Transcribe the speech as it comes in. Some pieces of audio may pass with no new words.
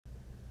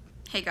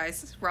Hey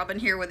guys, Robin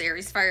here with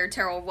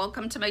AriesFireTarot.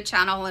 Welcome to my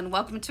channel and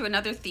welcome to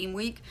another theme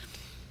week.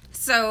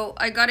 So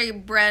I got a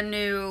brand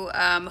new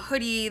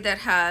hoodie that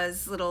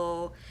has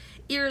little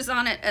ears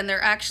on it, and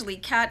they're actually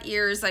cat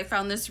ears. I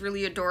found this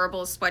really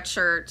adorable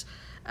sweatshirt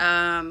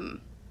and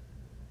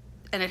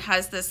it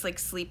has this like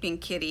sleeping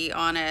kitty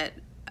on it,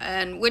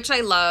 and which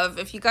I love.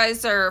 If you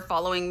guys are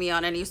following me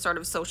on any sort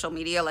of social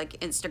media like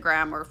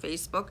Instagram or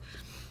Facebook,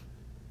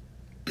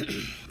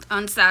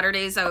 on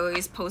Saturdays I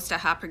always post a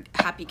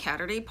happy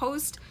Catterday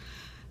post.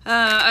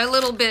 A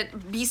little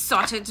bit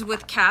besotted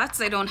with cats.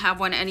 I don't have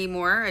one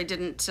anymore. I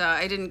didn't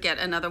get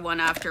another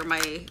one after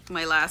my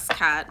last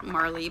cat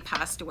Marley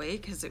passed away,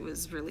 because it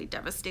was really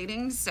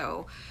devastating.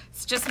 So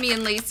it's just me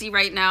and Lacey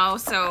right now.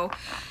 So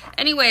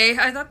anyway,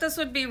 I thought this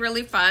would be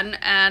really fun,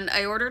 and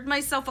I ordered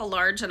myself a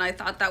large, and I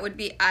thought that would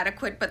be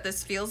adequate, but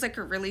this feels like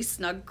a really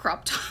snug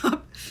crop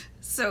top.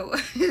 So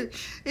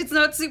it's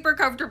not super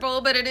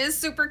comfortable, but it is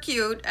super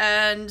cute.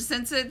 And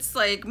since it's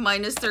like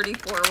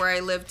 -34 where I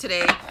live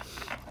today,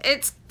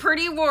 it's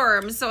pretty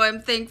warm, so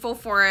I'm thankful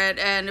for it.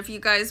 And if you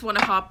guys want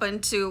to hop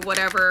into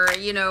whatever,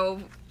 you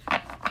know,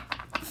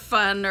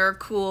 fun or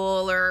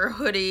cool or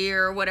hoodie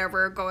or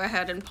whatever, go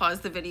ahead and pause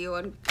the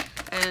video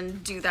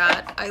and do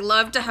that. I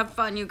love to have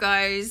fun, you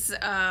guys.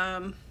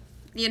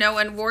 You know,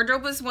 and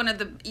wardrobe is one of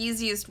the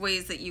easiest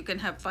ways that you can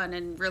have fun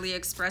and really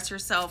express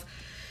yourself.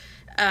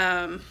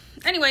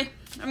 Anyway,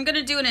 I'm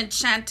gonna do an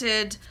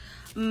Enchanted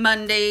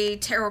Monday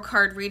tarot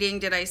card reading.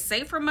 Did I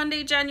say for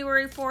Monday,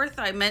 January 4th?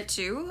 I meant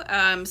to.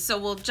 So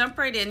we'll jump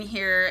right in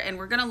here, and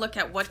we're gonna look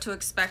at what to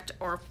expect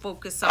or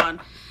focus on.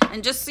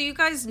 And just so you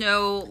guys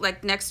know,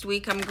 like next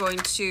week I'm going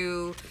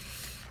to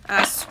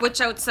switch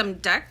out some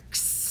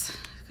decks,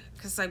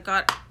 because I've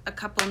got a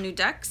couple new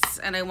decks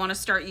and I want to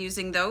start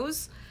using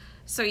those.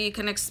 So you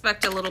can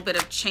expect a little bit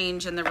of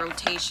change in the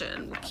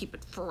rotation. We'll keep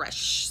it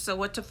fresh. So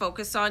what to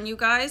focus on, you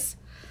guys?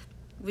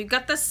 We've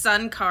got the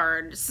Sun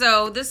card.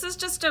 So this is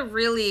just a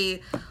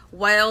really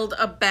wild,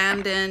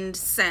 abandoned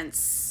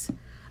sense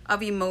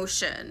of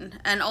emotion.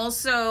 And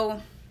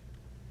also,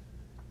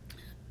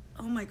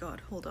 oh my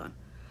God, hold on.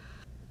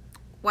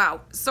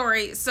 Wow,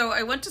 sorry. So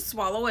I went to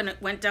swallow and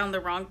it went down the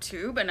wrong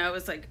tube, and I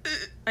was like,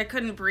 ugh, I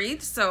couldn't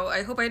breathe. So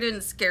I hope I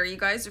didn't scare you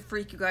guys or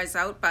freak you guys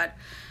out. But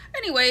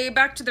anyway,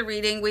 back to the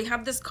reading. We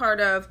have this card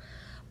of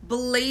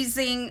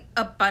blazing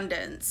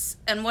abundance,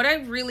 and what I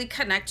really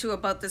connect to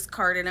about this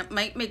card, and it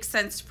might make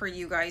sense for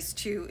you guys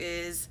too,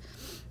 is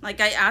like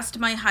I asked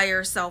my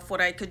higher self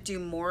what I could do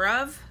more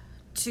of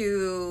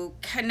to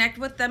connect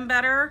with them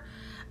better,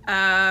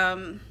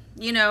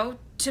 you know,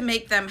 to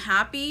make them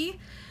happy,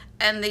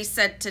 and they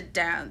said to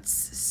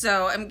dance.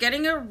 So I'm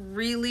getting a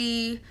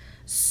really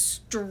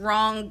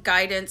strong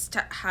guidance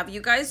to have you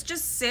guys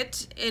just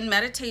sit in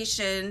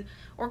meditation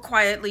or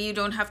quietly. You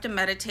don't have to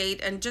meditate,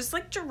 and just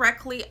like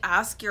directly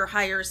ask your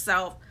higher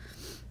self,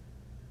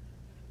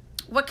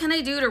 what can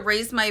I do to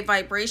raise my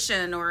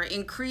vibration or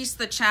increase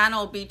the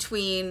channel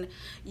between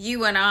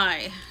you and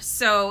I?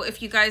 So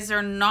if you guys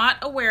are not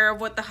aware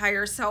of what the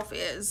higher self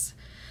is,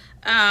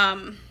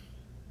 I'm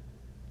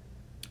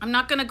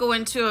not going to go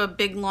into a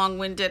big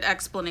long-winded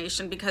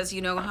explanation, because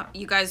you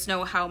guys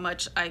know how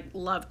much I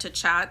love to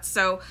chat.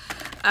 So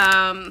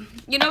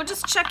you know,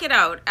 just check it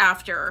out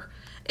after.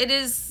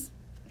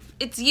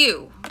 It's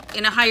you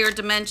in a higher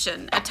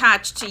dimension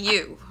attached to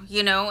you,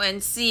 you know,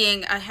 and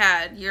seeing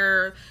ahead.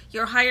 Your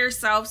higher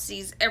self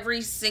sees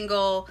every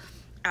single,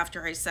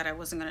 after I said I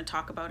wasn't going to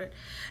talk about it,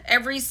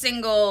 every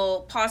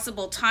single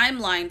possible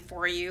timeline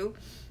for you.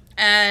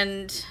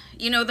 And,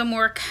 you know, the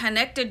more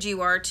connected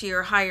you are to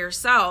your higher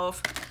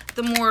self,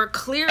 the more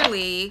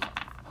clearly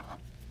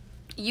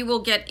you will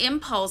get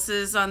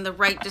impulses on the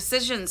right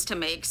decisions to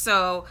make.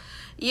 So,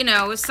 you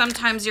know,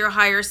 sometimes your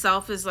higher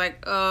self is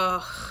like,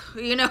 oh,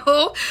 you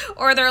know,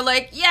 or they're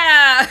like,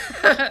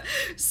 yeah.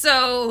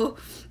 So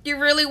you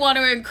really want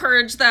to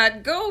encourage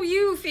that go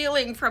you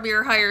feeling from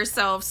your higher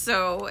self.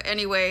 So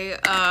anyway,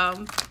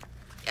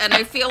 and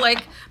I feel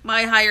like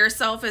my higher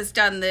self has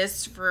done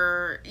this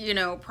for, you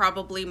know,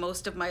 probably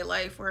most of my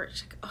life, where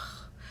it's like,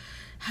 oh,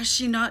 has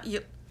she not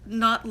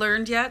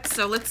learned yet?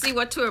 So let's see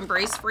what to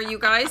embrace for you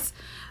guys.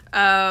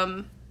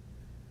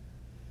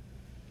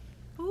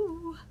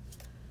 Ooh.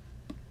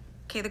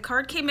 Okay, the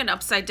card came in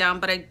upside down,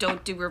 but I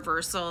don't do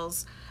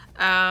reversals.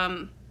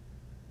 Ooh,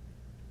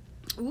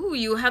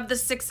 you have the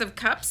Six of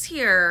Cups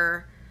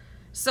here.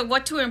 So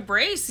what to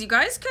embrace? You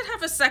guys could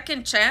have a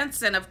second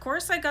chance. And of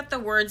course I got the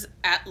words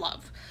at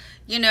love.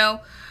 You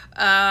know,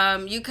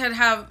 you could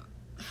have,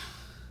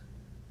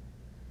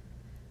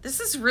 this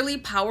is really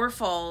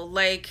powerful.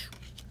 Like,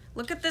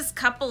 look at this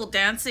couple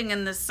dancing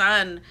in the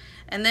sun.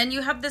 And then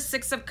you have the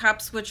Six of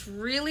Cups, which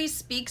really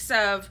speaks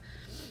of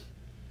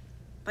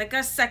like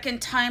a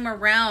second time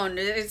around.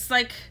 It's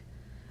like,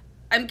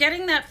 I'm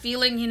getting that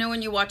feeling, you know,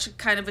 when you watch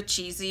kind of a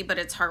cheesy, but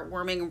it's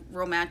heartwarming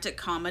romantic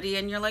comedy,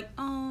 and you're like,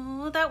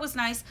 oh, that was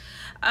nice.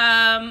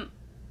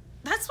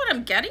 That's what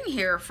I'm getting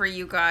here for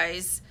you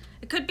guys.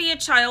 It could be a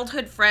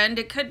childhood friend.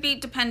 It could be,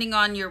 depending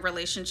on your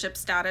relationship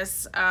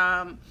status,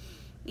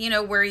 you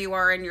know, where you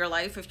are in your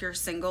life, if you're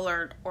single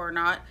or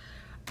not.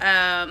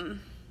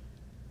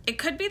 It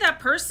could be that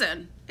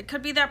person. It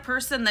could be that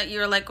person that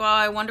you're like, well,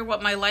 I wonder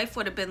what my life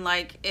would have been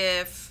like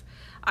if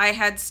I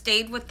had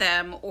stayed with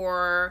them.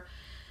 Or,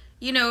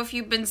 you know, if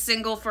you've been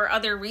single for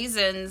other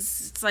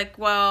reasons, it's like,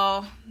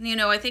 well, you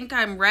know, I think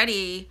I'm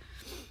ready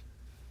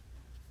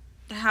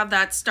to have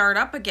that start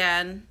up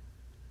again.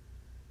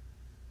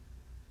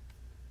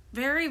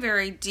 Very,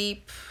 very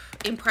deep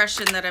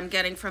impression that I'm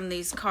getting from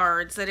these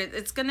cards, that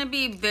it's going to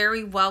be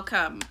very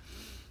welcome,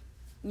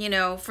 you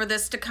know, for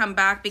this to come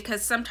back,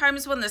 because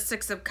sometimes when the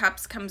Six of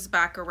Cups comes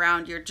back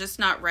around, you're just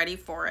not ready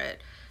for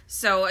it.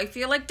 So I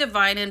feel like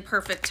divine and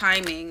perfect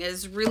timing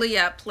is really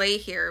at play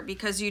here,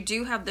 because you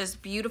do have this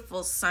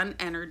beautiful sun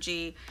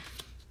energy,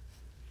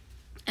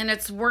 and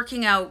it's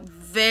working out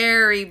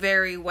very,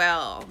 very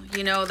well.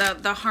 You know,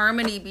 the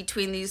harmony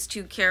between these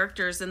two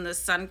characters in the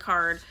sun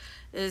card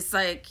is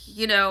like,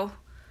 you know,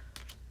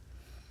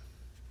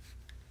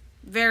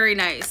 very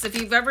nice. If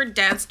you've ever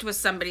danced with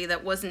somebody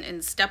that wasn't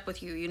in step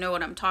with you, you know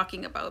what I'm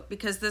talking about,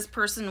 because this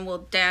person will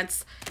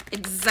dance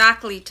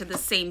exactly to the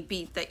same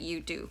beat that you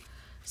do.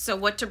 So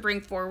what to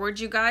bring forward,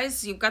 you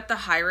guys? You've got the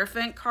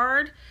Hierophant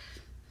card.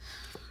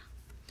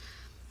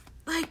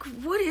 Like,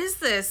 what is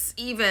this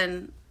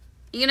even?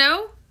 You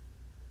know?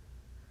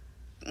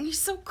 He's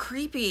so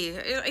creepy.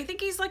 I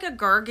think he's like a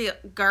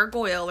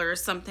gargoyle or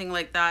something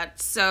like that.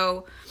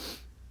 So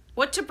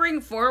what to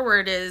bring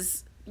forward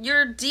is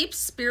your deep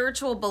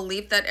spiritual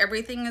belief that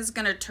everything is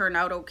going to turn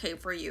out okay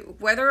for you,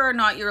 whether or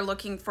not you're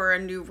looking for a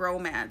new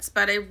romance.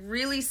 But I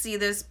really see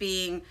this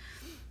being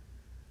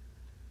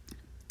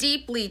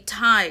deeply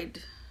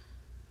tied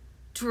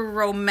to a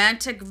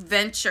romantic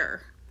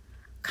venture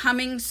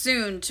coming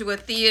soon to a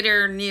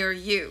theater near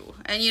you.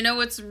 And you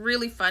know, it's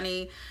really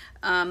funny.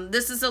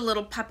 This is a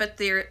little puppet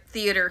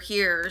theater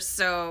here,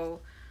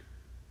 so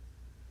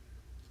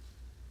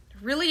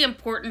really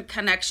important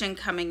connection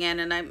coming in,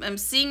 and I'm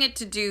seeing it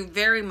to do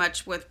very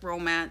much with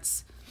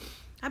romance.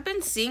 I've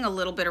been seeing a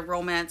little bit of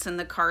romance in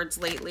the cards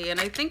lately, and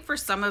I think for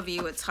some of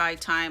you it's high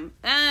time,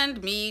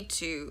 and me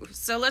too.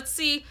 So let's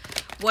see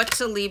what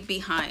to leave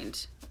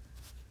behind.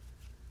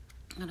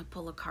 I'm gonna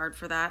pull a card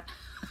for that.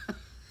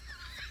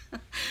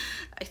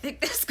 I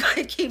think this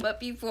guy came up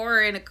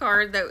before in a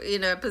card that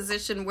in a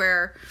position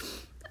where,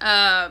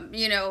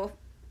 you know,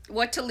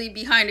 what to leave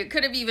behind. It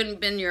could have even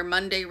been your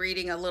Monday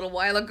reading a little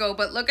while ago,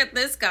 but look at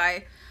this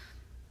guy.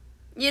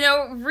 You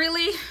know,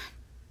 really,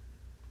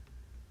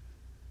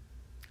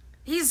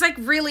 he's like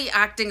really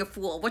acting a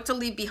fool. What to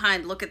leave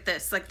behind. Look at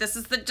this. Like, this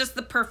is just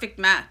the perfect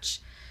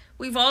match.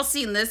 We've all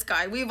seen this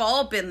guy. We've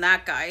all been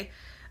that guy.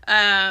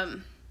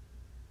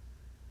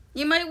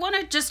 You might want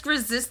to just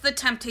resist the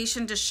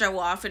temptation to show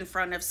off in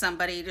front of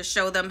somebody, to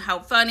show them how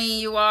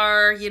funny you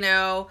are, you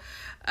know.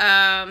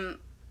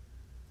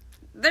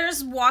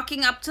 There's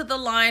walking up to the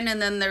line, and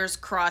then there's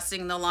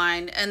crossing the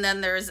line, and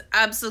then there's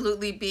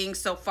absolutely being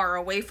so far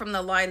away from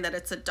the line that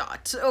it's a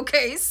dot.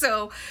 Okay,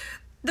 so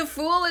the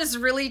Fool is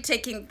really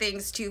taking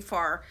things too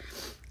far.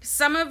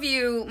 Some of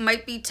you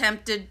might be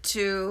tempted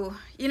to,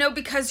 you know,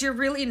 because you're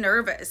really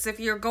nervous. If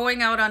you're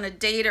going out on a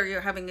date, or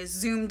you're having a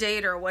Zoom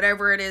date, or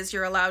whatever it is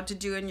you're allowed to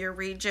do in your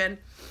region,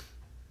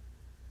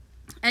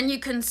 and you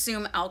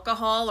consume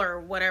alcohol or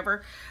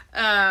whatever,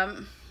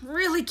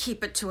 really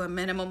keep it to a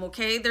minimum,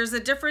 okay? There's a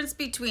difference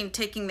between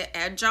taking the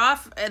edge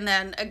off and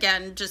then,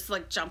 again, just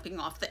like jumping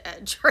off the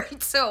edge,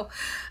 right? So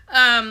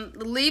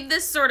leave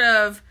this sort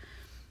of,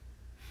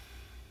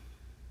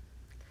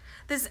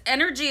 this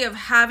energy of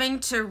having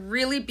to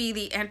really be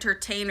the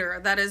entertainer.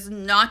 That is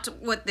not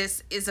what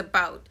this is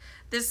about.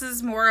 This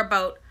is more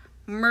about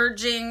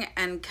merging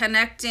and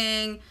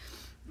connecting,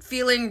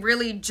 feeling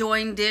really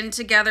joined in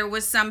together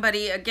with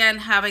somebody, again,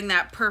 having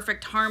that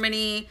perfect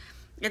harmony.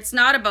 It's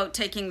not about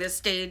taking the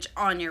stage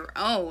on your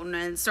own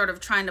and sort of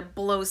trying to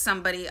blow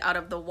somebody out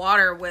of the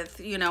water with,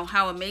 you know,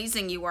 how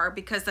amazing you are,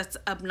 because that's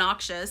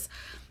obnoxious.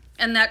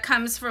 And that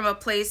comes from a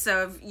place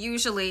of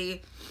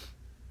usually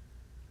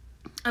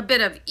a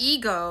bit of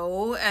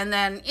ego and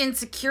then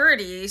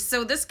insecurity.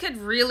 So this could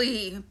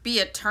really be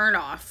a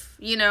turnoff,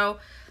 you know.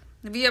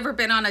 Have you ever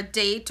been on a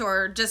date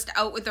or just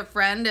out with a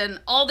friend and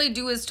all they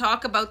do is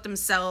talk about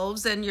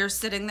themselves and you're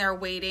sitting there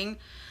waiting?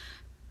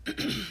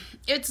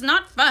 It's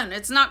not fun.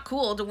 It's not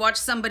cool to watch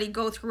somebody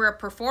go through a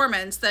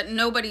performance that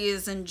nobody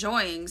is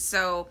enjoying.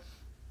 So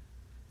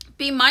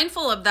be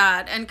mindful of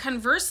that. And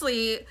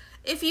conversely,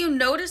 if you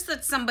notice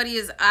that somebody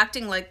is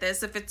acting like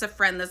this, if it's a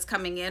friend that's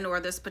coming in or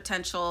this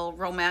potential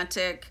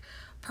romantic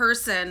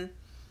person,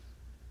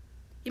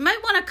 you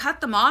might want to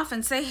cut them off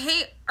and say,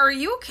 hey, are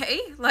you okay?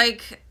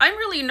 Like, I'm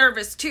really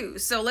nervous too,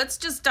 so let's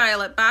just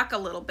dial it back a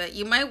little bit.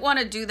 You might want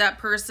to do that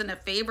person a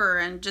favor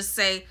and just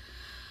say,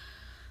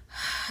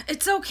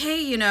 it's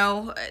okay, you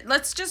know,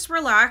 let's just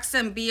relax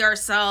and be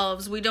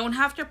ourselves. We don't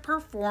have to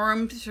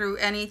perform through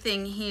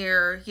anything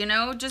here, you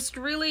know, just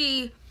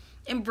really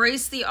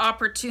embrace the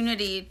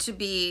opportunity to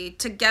be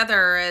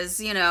together as,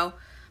 you know,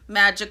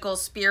 magical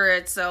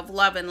spirits of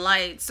love and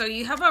light. So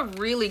you have a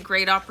really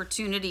great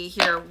opportunity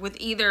here with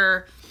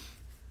either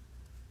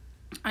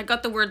I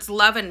got the words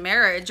love and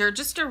marriage, or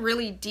just a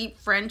really deep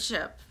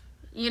friendship,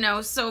 you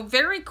know, so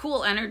very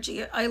cool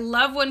energy. I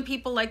love when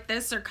people like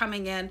this are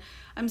coming in.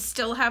 I'm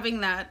still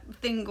having that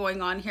thing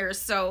going on here.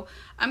 So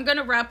I'm going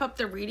to wrap up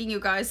the reading, you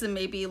guys, and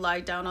maybe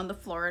lie down on the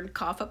floor and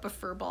cough up a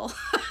fur ball.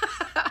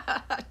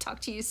 Talk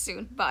to you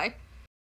soon. Bye.